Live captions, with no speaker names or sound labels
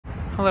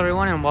Hello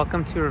everyone and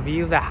welcome to a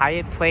review of the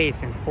Hyatt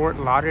Place in Fort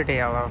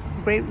Lauderdale. A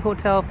great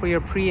hotel for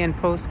your pre and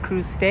post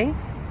cruise stay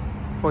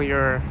for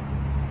your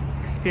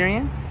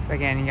experience.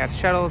 Again, you got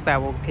shuttles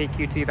that will take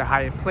you to the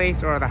Hyatt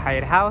Place or the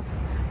Hyatt House.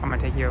 I'm going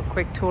to take you a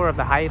quick tour of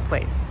the Hyatt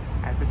Place,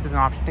 as this is an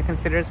option to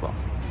consider as well.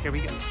 Here we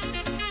go.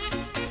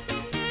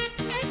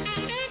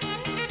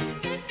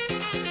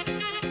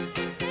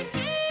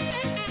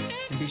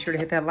 And be sure to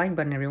hit that like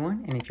button,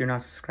 everyone. And if you're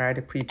not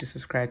subscribed, please do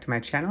subscribe to my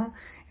channel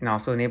and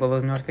also enable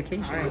those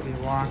notifications. All right, we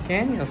walk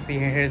in, you'll see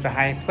here's the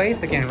Hyatt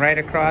Place. Again, right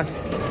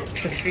across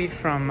the street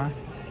from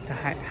the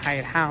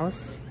Hyatt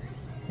House.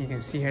 You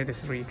can see here,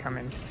 this is where you come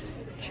and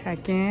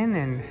check in,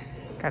 and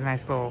got a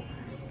nice little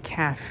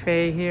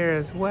cafe here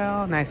as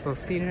well. Nice little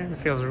seater. It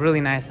feels really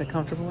nice and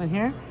comfortable in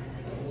here.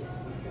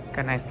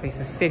 Got a nice place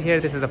to sit here.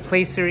 This is the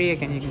placery.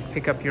 Again, you can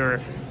pick up your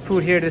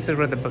food here. This is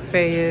where the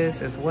buffet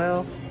is as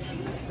well.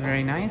 It's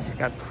very nice.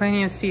 Got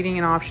plenty of seating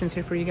and options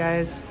here for you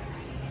guys.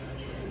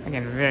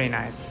 Again, very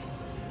nice.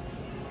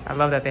 I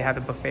love that they have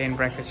the buffet and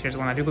breakfast here as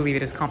well. I do believe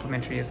it is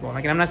complimentary as well.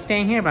 Again, I'm not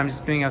staying here, but I'm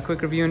just doing a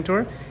quick review and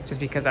tour just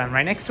because I'm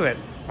right next to it.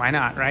 Why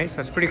not, right? So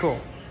it's pretty cool.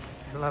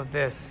 I love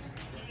this.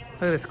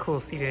 Look at this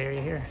cool seated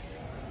area here.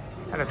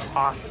 That is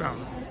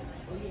awesome.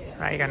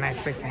 Right, you got a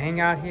nice place to hang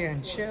out here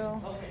and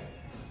chill.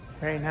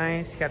 Very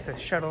nice. You got the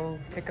shuttle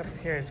pickups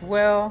here as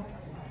well.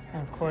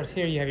 And of course,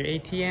 here you have your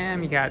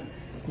ATM. You got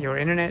your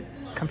internet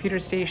computer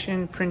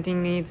station,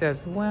 printing needs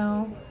as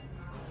well.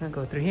 I'm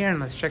gonna go through here and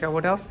let's check out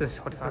what else this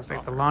hotel looks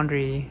like. The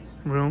laundry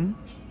room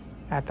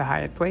at the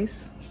Hyatt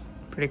Place.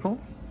 Pretty cool.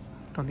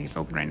 Don't think it's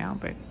open right now,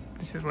 but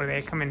this is where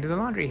they come and do the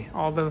laundry.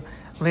 All the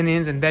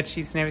linens and bed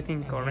sheets and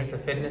everything go right to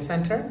the fitness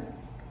center.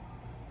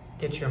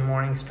 Get your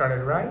morning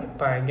started right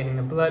by getting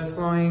the blood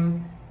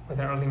flowing with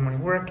an early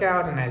morning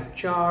workout, a nice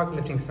jog,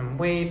 lifting some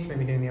weights,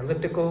 maybe doing the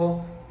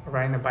elliptical, or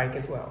riding the bike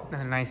as well.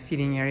 And a nice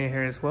seating area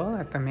here as well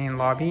at the main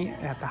lobby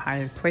at the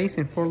Hyatt Place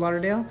in Fort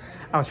Lauderdale.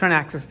 I was trying to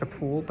access the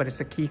pool, but it's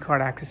a key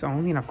card access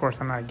only. And of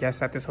course, I'm not a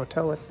guest at this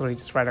hotel. It's literally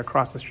just right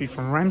across the street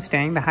from where I'm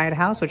staying, the Hyatt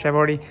House, which I've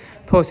already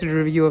posted a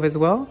review of as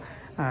well.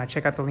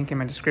 Check out the link in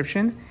my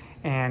description.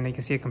 And you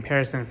can see a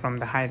comparison from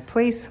the Hyatt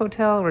Place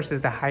Hotel versus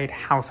the Hyatt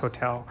House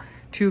Hotel.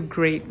 Two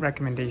great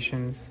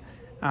recommendations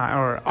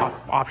or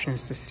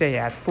options to stay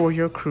at for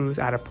your cruise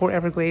out of Port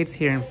Everglades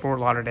here in Fort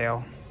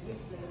Lauderdale.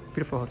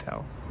 Beautiful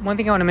hotel. One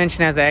thing I want to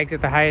mention as I exit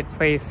the Hyatt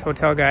Place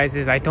Hotel, guys,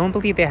 is I don't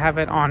believe they have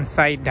an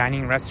on-site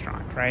dining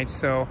restaurant, right?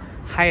 So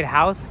Hyatt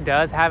House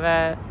does have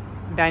a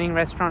dining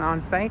restaurant on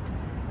site.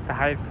 The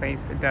Hyatt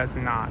Place does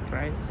not,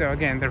 right? So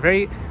again, they're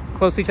very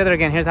close to each other.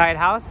 Again, here's Hyatt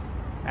House.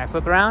 I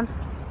flip around,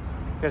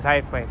 there's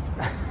Hyatt Place.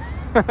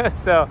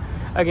 So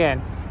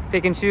again,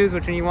 pick and choose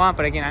which one you want.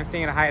 But again, I'm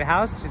staying at a Hyatt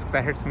House just because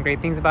I heard some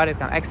great things about it. It's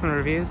got excellent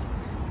reviews.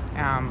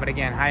 But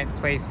again, Hyatt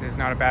Place is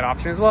not a bad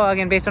option as well.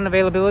 Again, based on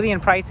availability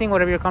and pricing,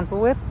 whatever you're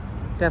comfortable with,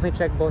 definitely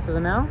check both of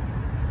them out.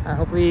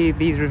 Hopefully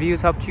these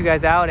reviews helped you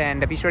guys out,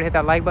 and be sure to hit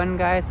that like button,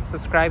 guys.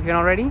 Subscribe if you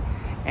haven't already,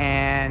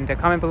 and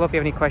comment below if you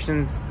have any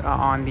questions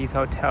on these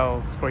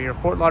hotels for your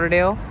Fort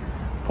Lauderdale,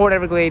 Port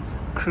Everglades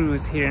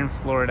cruise here in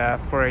Florida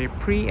for a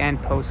pre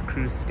and post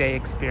cruise stay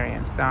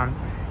experience.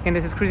 Again,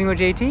 this is Cruising with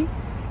JT.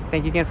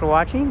 Thank you again for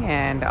watching,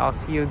 and I'll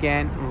see you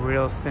again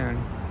real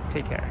soon.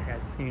 Take care,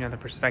 guys. So you know the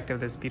perspective of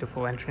this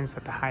beautiful entrance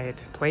at the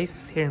Hyatt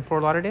Place here in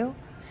Fort Lauderdale.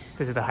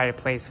 This is the Hyatt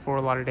Place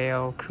Fort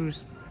Lauderdale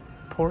Cruise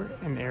Port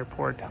and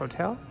Airport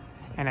Hotel.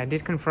 And I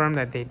did confirm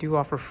that they do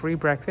offer free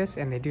breakfast,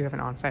 and they do have an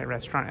on-site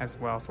restaurant as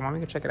well. So why don't we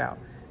go check it out?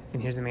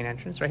 And here's the main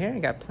entrance right here. You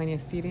got plenty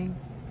of seating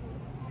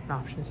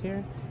options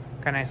here.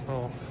 Got a nice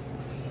little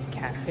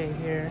cafe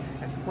here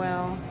as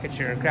well. Get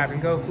your grab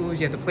and go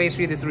foods. You have the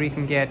placery. This is where you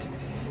can get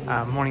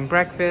morning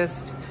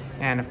breakfast.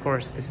 And of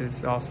course, this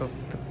is also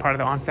part of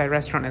the on-site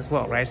restaurant as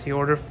well, right? So you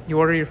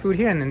order your food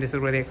here, and then this is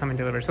where they come and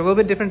deliver. So a little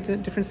bit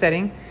different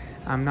setting.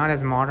 Not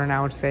as modern,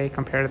 I would say,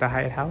 compared to the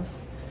Hyatt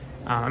House.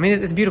 I mean,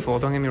 it's beautiful,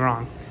 don't get me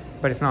wrong,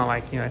 but it's not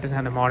like, you know, it doesn't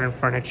have the modern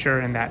furniture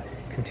and that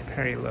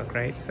contemporary look,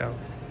 right? So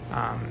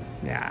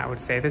yeah, I would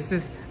say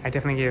I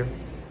definitely give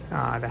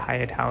the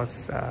Hyatt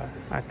House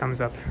a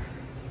thumbs up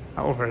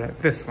over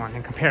this one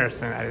in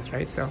comparison, that is,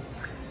 right? So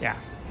yeah,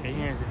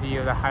 here's a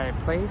view of the Hyatt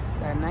Place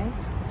at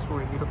night. It's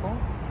really beautiful.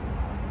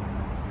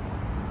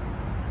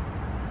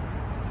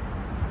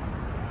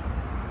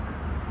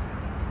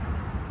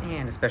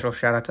 And a special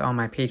shout out to all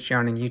my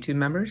Patreon and YouTube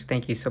members.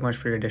 Thank you so much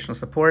for your additional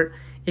support.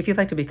 If you'd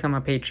like to become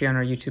a Patreon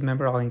or YouTube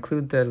member, I'll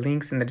include the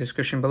links in the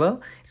description below.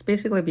 It's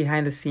basically a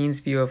behind the scenes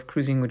view of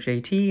Cruising with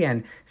JT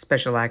and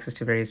special access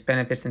to various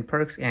benefits and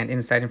perks and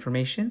inside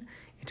information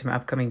into my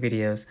upcoming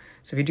videos.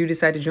 So if you do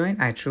decide to join,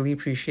 I truly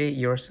appreciate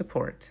your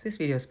support. This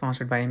video is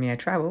sponsored by MEI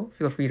Travel.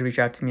 Feel free to reach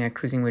out to me at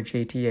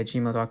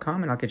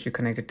cruisingwithjt@gmail.com, and I'll get you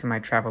connected to my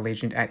travel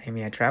agent at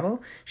MEI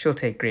Travel. She'll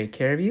take great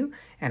care of you,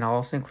 and I'll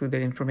also include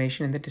that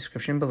information in the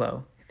description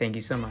below. Thank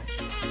you so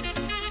much.